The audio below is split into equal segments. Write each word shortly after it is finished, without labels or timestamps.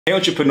Hey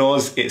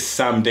entrepreneurs, it's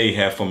Sam Day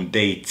here from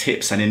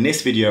DeyTips, and in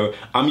this video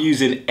I'm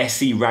using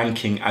SE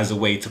ranking as a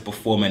way to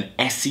perform an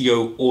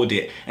SEO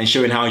audit and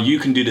showing how you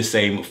can do the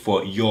same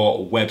for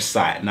your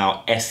website.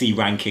 Now, SE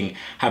ranking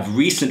have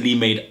recently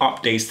made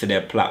updates to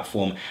their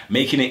platform,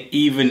 making it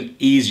even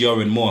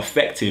easier and more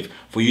effective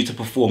for you to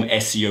perform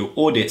SEO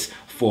audits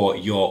for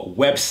your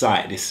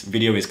website. This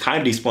video is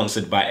kindly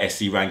sponsored by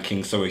SE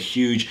Ranking, so a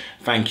huge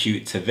thank you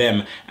to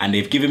them. And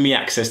they've given me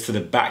access to the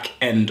back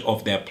end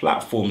of their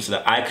platform so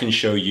that I can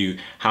show you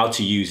how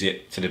to use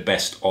it to the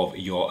best of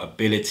your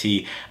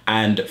ability.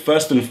 And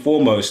first and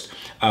foremost,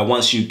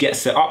 once you get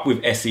set up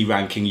with SE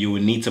Ranking, you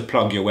will need to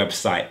plug your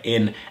website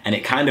in, and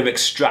it kind of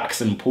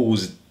extracts and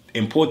pulls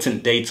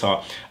important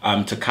data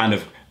to kind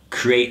of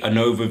create an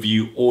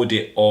overview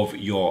audit of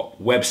your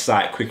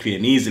website quickly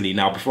and easily.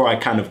 Now, before I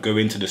kind of go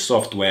into the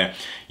software,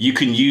 you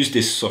can use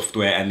this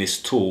software and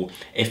this tool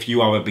if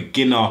you are a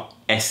beginner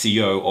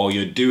SEO or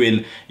you're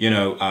doing,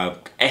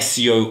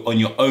 SEO on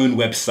your own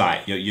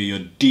website. You're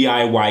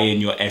DIYing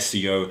your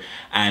SEO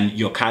and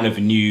you're kind of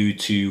new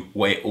to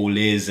what it all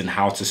is and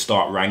how to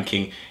start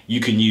ranking. You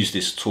can use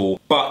this tool,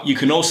 but you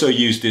can also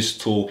use this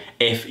tool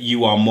if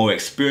you are more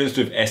experienced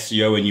with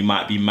SEO and you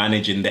might be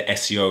managing the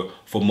SEO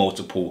for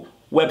multiple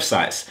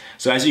websites.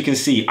 So as you can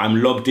see,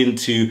 I'm logged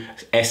into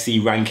SE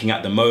ranking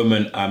at the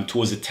moment.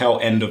 Towards the tail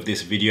end of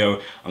this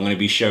video, I'm going to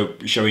be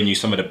showing you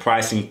some of the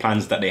pricing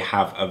plans that they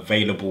have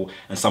available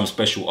and some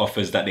special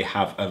offers that they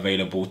have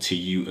available to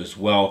you as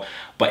well.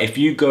 But if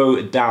you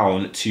go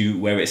down to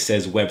where it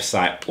says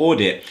website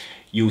audit,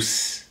 you'll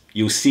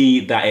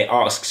see that it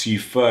asks you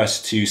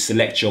first to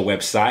select your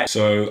website.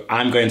 So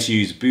I'm going to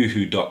use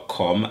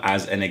boohoo.com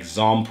as an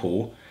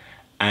example.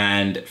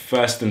 And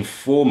first and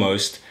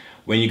foremost,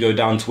 when you go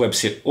down to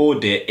website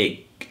audit,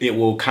 it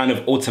will kind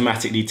of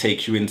automatically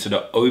take you into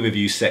the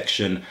overview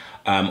section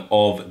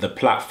of the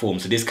platform.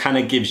 So this kind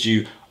of gives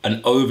you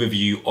an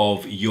overview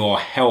of your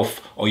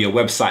health or your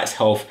website's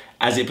health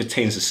as it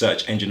pertains to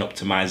search engine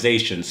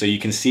optimization. So you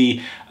can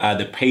see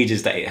the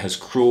pages that it has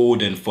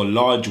crawled, and for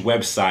large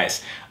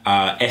websites,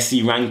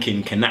 SE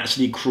ranking can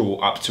actually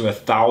crawl up to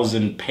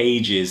 1,000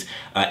 pages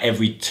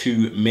every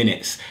 2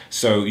 minutes.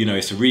 So,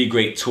 it's a really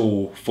great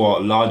tool for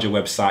larger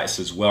websites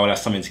as well.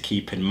 That's something to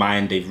keep in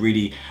mind. They've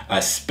really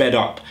sped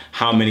up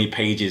how many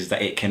pages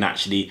that it can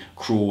actually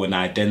crawl and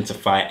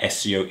identify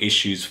SEO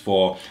issues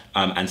for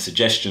and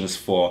suggestions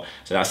for.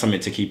 So that's something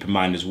to keep in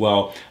mind as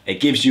well. It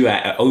gives you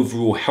an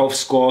overall health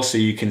score, so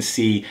you can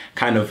see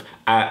kind of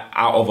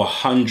out of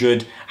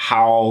 100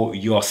 how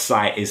your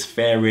site is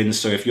faring.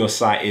 So if your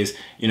site is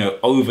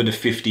over the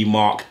 50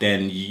 mark,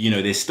 then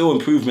there's still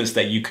improvements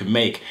that you can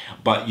make,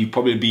 but you've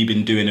probably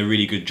been doing a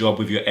really good job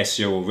with your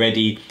SEO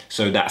already,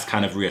 so that's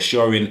kind of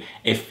reassuring.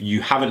 If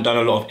you haven't done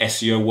a lot of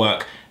SEO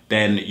work,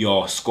 then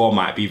your score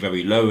might be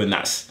very low, and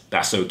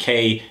that's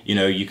okay.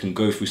 You can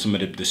go through some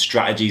of the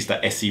strategies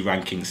that SE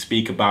rankings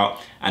speak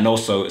about, and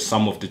also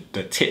some of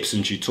the tips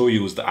and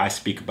tutorials that I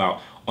speak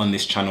about on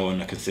this channel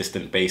on a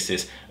consistent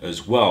basis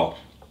as well.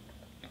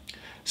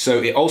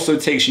 So it also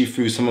takes you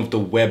through some of the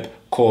web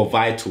core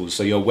vitals.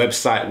 So your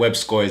website web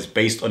score is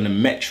based on the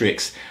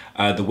metrics.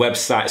 The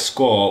website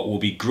score will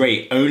be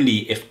great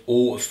only if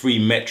all 3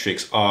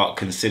 metrics are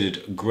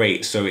considered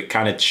great. So it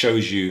kind of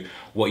shows you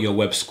what your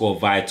web score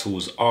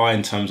vitals are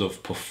in terms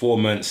of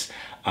performance.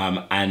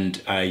 And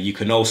you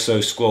can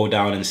also scroll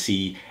down and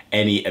see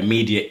any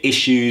immediate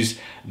issues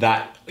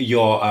that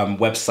your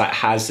website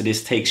has. So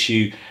this takes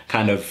you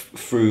kind of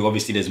through,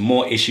 obviously there's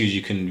more issues,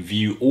 you can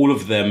view all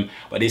of them,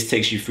 but this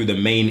takes you through the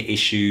main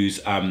issues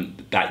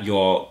that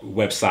your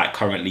website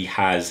currently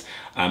has.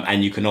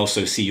 And you can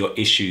also see your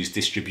issues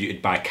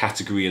distributed by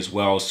category as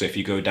well. So if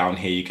you go down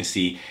here, you can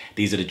see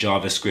these are the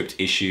JavaScript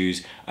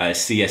issues,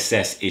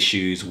 CSS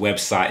issues,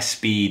 website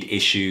speed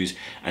issues,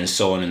 and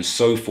so on and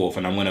so forth.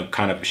 And I'm going to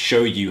kind of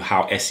show you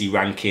how SE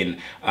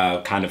ranking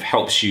kind of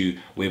helps you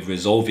with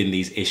resolving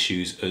these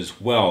issues as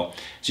well.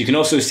 So you can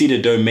also see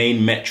the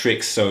domain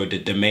metrics, so the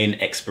domain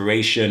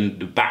expiration,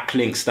 the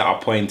backlinks that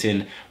are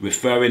pointing,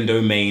 referring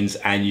domains,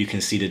 and you can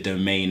see the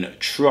domain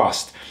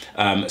trust.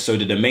 So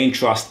the domain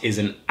trust is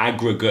an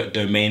aggregate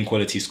domain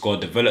quality score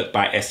developed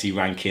by SE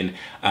ranking.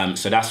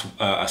 So that's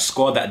a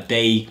score that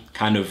they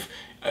kind of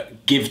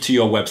give to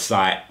your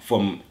website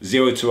from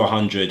 0 to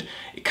 100,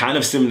 kind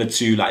of similar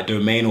to like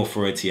domain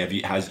authority,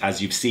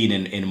 as you've seen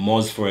in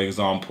Moz, for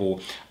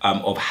example,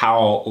 of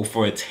how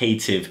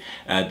authoritative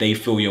they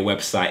feel your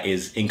website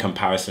is in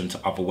comparison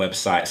to other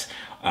websites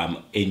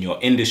in your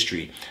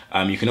industry.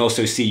 You can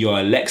also see your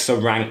Alexa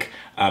rank,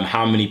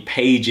 how many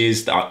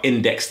pages that are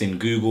indexed in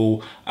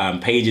Google,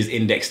 pages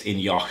indexed in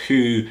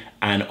Yahoo,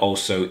 and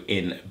also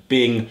in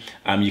Bing.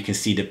 You can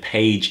see the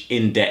page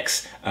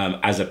index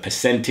as a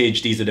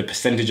percentage. These are the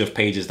percentage of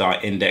pages that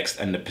are indexed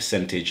and the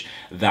percentage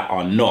that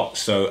are not.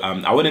 So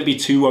I wouldn't be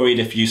too worried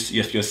if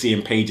you're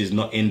seeing pages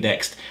not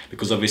indexed,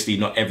 because obviously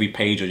not every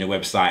page on your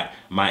website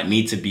might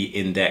need to be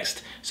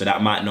indexed. So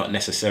that might not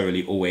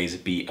necessarily always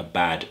be a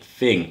bad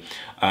thing.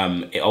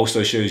 It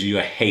also shows you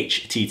a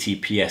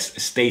HTTPS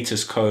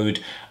status code,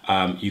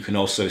 You can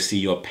also see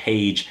your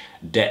page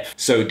depth.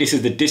 So this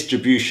is the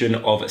distribution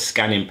of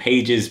scanning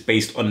pages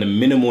based on the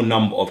minimal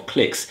number of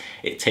clicks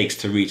it takes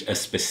to reach a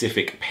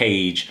specific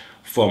page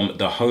from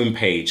the home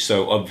page.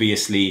 So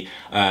obviously,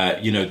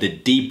 you know, the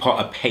deeper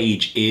a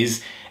page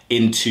is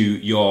into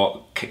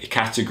your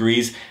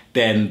categories,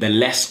 then the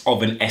less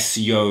of an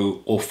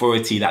SEO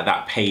authority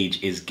that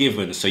page is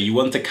given. So you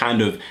want to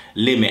kind of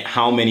limit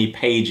how many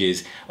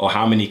pages or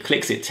how many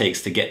clicks it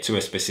takes to get to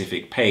a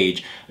specific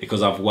page,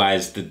 because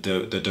otherwise the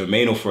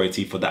domain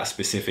authority for that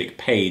specific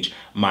page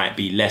might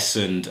be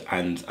lessened.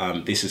 And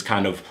this is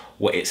kind of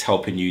what it's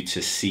helping you to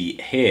see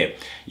here.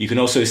 You can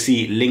also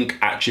see link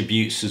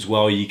attributes as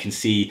well. You can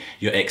see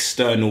your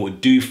external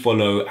do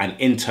follow and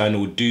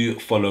internal do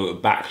follow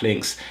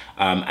backlinks.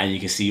 And you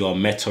can see your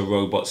meta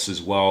robots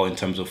as well in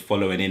terms of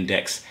follow and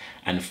index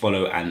and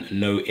follow and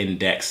no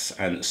index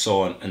and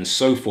so on and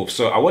so forth.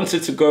 So I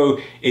wanted to go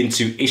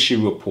into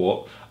issue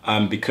report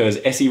because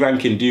SE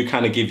ranking do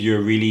kind of give you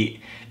a really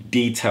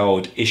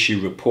detailed issue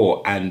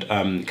report. And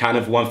kind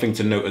of one thing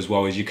to note as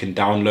well is you can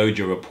download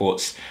your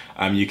reports.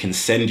 You can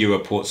send your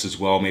reports as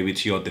well, maybe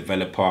to your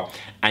developer,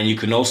 and you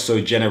can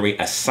also generate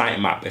a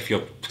sitemap. If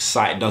your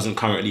site doesn't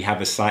currently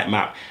have a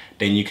sitemap,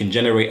 then you can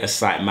generate a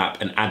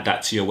sitemap and add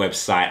that to your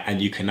website,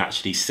 and you can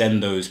actually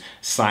send those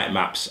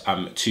sitemaps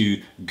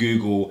to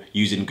Google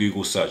using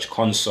Google Search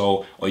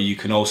Console, or you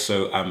can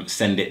also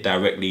send it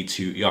directly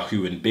to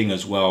Yahoo and Bing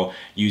as well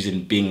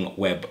using Bing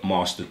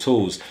Webmaster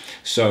Tools.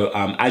 So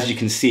as you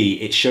can see,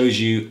 it shows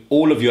you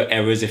all of your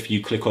errors if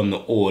you click on the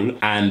all,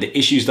 and the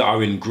issues that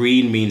are in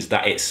green means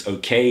that it's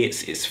okay,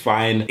 it's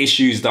fine.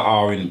 Issues that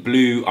are in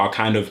blue are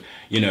kind of,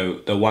 you know,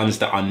 the ones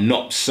that are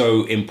not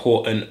so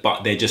important,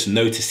 but they're just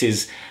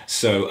notices.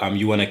 So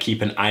you want to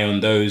keep an eye on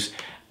those.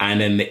 And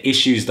then the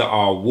issues that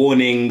are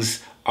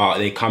warnings,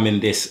 they come in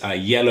this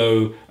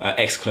yellow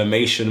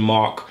exclamation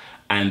mark.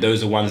 And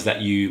those are ones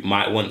that you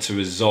might want to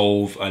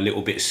resolve a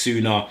little bit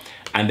sooner.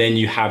 And then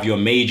you have your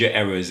major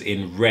errors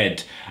in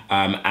red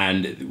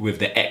and with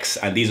the X.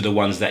 And these are the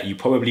ones that you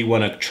probably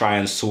want to try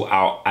and sort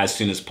out as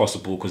soon as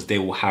possible, because they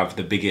will have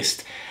the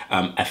biggest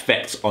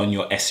effects on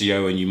your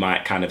SEO, and you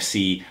might kind of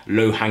see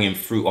low-hanging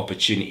fruit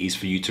opportunities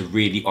for you to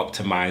really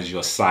optimize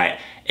your site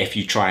if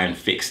you try and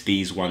fix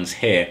these ones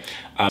here.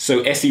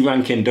 So SE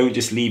ranking don't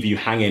just leave you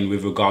hanging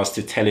with regards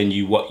to telling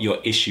you what your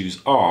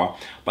issues are,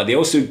 but they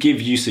also give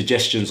you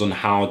suggestions on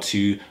how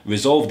to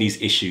resolve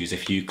these issues.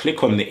 If you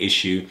click on the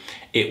issue,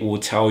 it will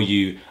tell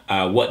you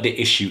what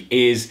the issue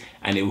is,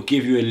 and it will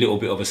give you a little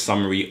bit of a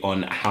summary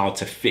on how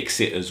to fix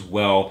it as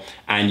well.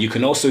 And you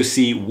can also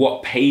see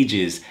what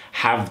pages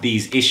have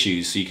these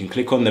issues. So you can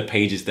click on the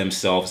pages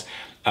themselves,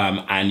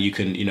 and you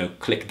can, you know,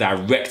 click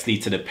directly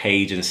to the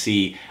page and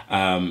see,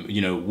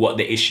 you know, what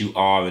the issues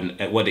are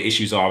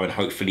and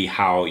hopefully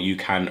how you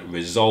can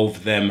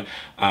resolve them.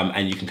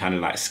 And you can kind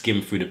of like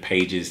skim through the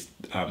pages,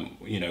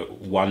 you know,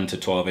 1 to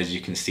 12. As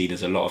you can see,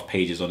 there's a lot of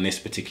pages on this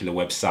particular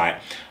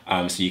website.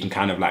 So you can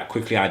kind of like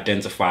quickly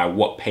identify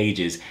what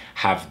pages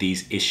have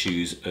these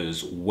issues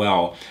as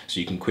well.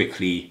 So you can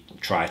quickly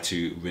try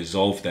to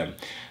resolve them.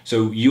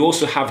 So you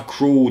also have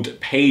crawled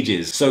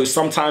pages. So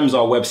sometimes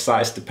our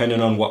websites,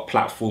 depending on what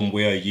platform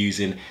we are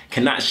using,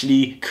 can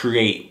actually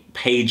create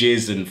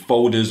pages and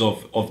folders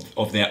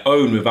of their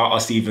own without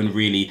us even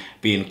really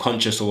being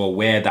conscious or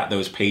aware that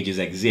those pages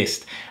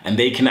exist. And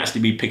they can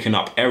actually be picking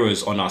up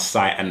errors on our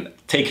site and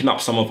taking up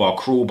some of our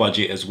crawl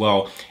budget as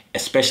well,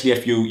 especially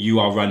if you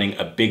are running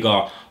a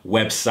bigger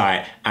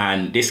website,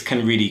 and this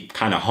can really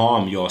kind of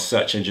harm your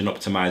search engine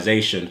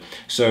optimization.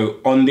 So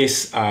on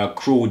this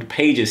crawled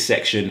pages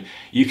section,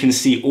 you can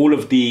see all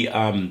of the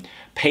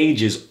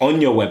pages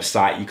on your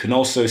website. You can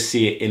also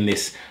see it in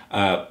this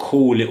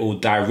cool little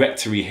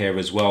directory here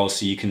as well.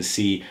 So you can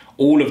see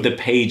all of the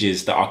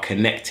pages that are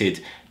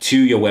connected to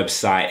your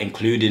website,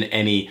 including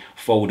any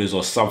folders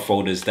or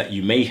subfolders that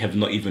you may have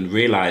not even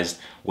realized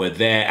were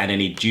there, and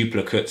any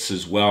duplicates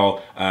as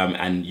well.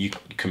 And you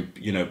can,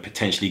 you know,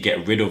 potentially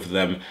get rid of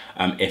them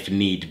if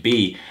need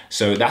be.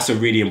 So that's a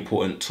really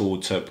important tool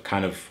to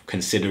kind of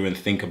consider and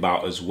think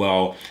about as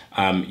well.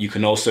 You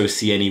can also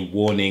see any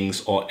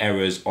warnings or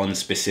errors on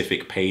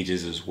specific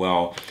pages as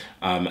well.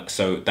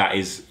 So that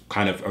is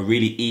kind of a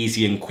really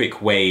easy and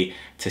quick way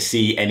to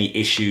see any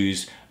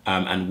issues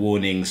and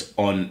warnings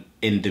on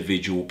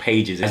individual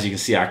pages. As you can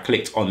see, I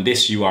clicked on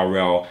this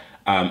URL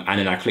and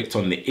then I clicked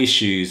on the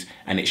issues,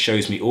 and it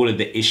shows me all of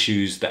the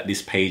issues that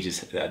this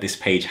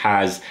page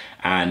has.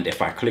 And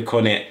if I click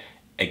on it,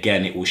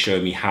 again, it will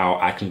show me how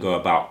I can go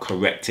about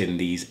correcting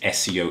these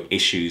SEO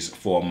issues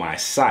for my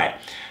site.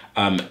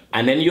 And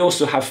then you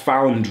also have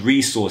found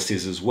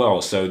resources as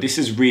well. So this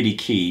is really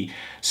key.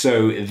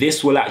 So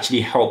this will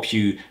actually help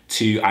you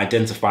to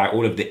identify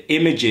all of the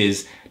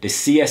images, the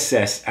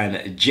CSS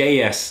and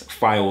JS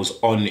files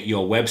on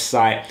your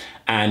website.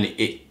 And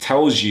it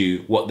tells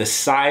you what the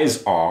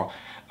size are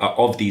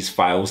of these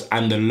files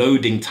and the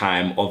loading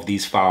time of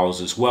these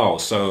files as well.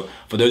 So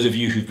for those of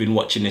you who've been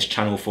watching this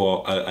channel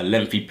for a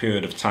lengthy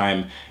period of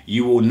time,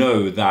 you will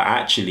know that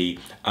actually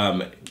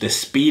the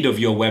speed of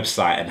your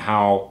website and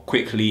how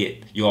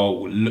quickly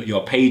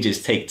your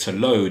pages take to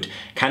load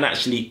can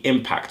actually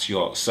impact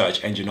your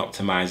search engine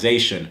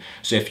optimization.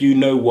 So if you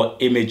know what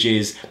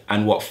images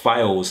and what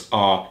files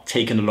are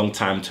taking a long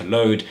time to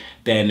load,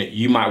 then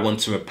you might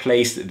want to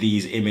replace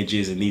these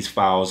images and these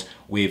files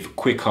with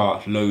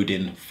quicker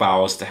loading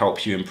files to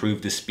help you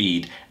improve the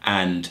speed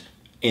and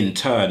in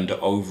turn the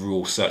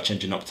overall search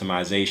engine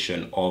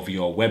optimization of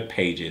your web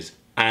pages.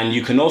 And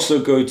you can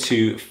also go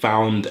to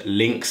found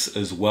links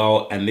as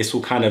well, and this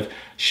will kind of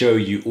show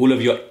you all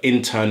of your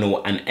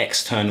internal and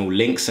external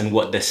links and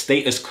what the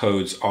status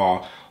codes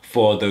are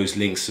for those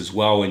links as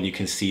well. And you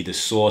can see the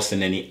source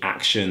and any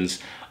actions.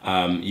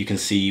 You can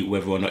see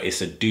whether or not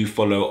it's a do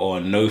follow or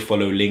a no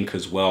follow link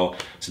as well.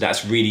 So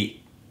that's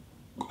really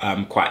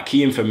quite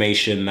key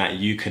information that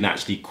you can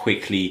actually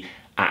quickly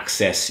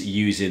access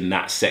using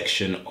that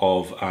section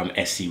of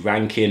SE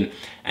ranking.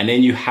 And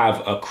then you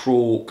have a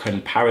crawl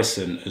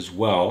comparison as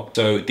well.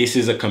 So this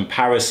is a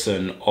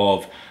comparison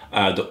of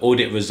the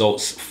audit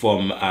results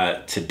from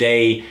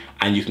today,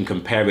 and you can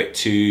compare it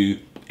to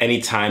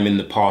any time in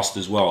the past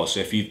as well.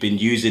 So if you've been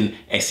using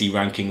SE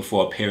ranking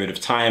for a period of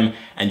time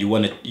and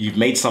you've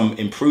made some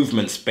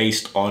improvements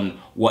based on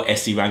what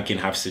SE ranking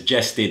have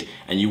suggested,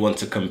 and you want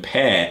to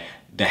compare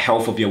the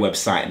health of your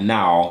website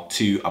now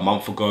to a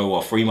month ago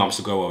or 3 months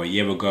ago or a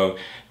year ago,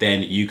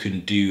 then you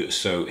can do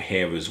so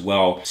here as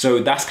well.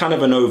 So that's kind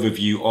of an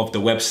overview of the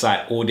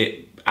website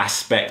audit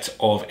aspect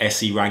of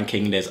SE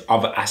ranking. There's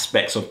other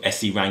aspects of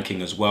SE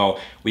ranking as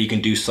well, where you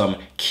can do some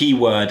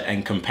keyword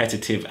and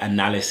competitive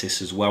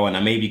analysis as well, and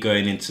I may be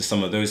going into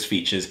some of those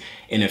features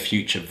in a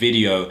future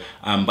video.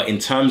 But in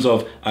terms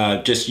of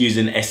just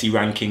using SE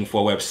ranking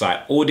for a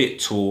website audit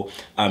tool,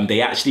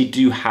 they actually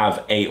do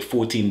have a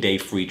 14-day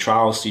free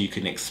trial, so you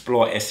can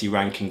explore SE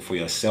ranking for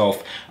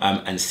yourself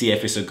and see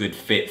if it's a good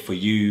fit for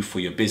you,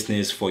 for your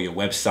business, for your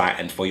website,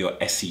 and for your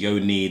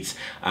SEO needs.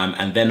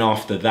 And then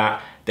after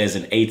that, there's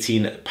an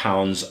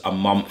 £18 a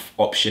month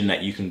option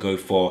that you can go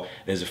for.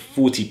 There's a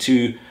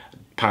 £42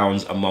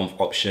 a month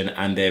option,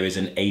 and there is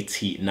an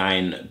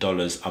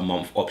 $89 a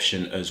month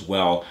option as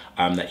well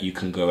that you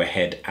can go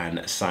ahead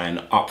and sign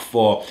up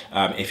for.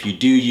 If you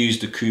do use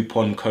the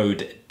coupon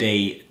code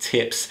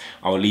DeyTips,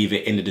 I'll leave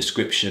it in the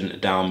description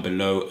down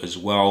below as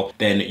well,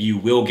 then you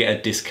will get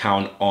a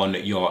discount on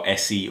your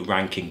SE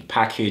ranking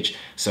package.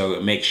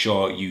 So make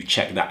sure you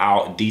check that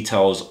out.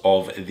 Details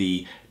of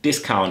the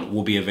discount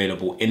will be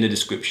available in the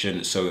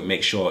description, so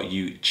make sure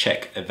you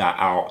check that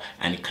out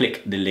and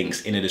click the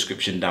links in the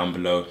description down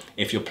below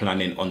if you're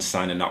planning on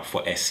signing up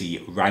for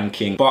SE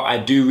ranking. But I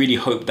do really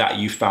hope that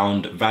you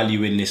found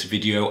value in this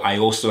video. I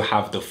also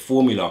have the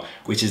formula,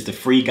 which is the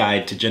free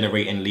guide to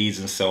generating leads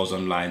and sales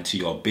online to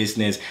your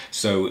business.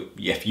 So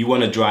if you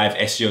want to drive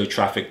SEO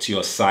traffic to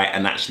your site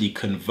and actually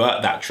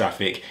convert that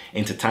traffic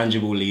into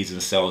tangible leads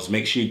and sales,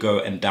 make sure you go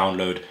and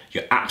download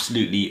your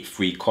absolutely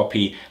free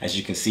copy. As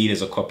you can see,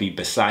 there's a copy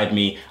beside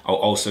me. I'll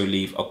also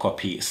leave a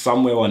copy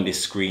somewhere on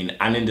this screen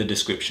and in the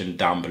description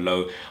down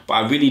below. But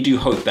I really do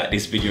hope that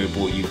this video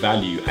brought you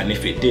value, and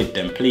if it did,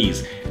 then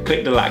please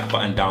click the like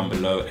button down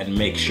below and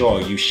make sure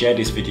you share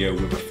this video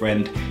with a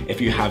friend. If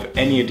you have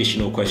any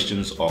additional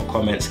questions or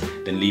comments,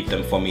 then leave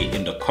them for me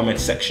in the comment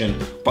section.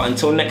 But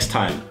until next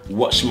time,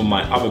 watch some of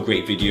my other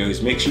great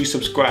videos. Make sure you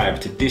subscribe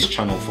to this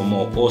channel for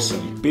more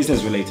awesome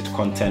business related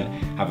content.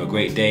 Have a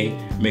great day.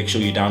 Make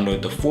sure you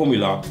download the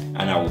formula,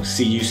 and I will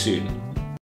see you soon.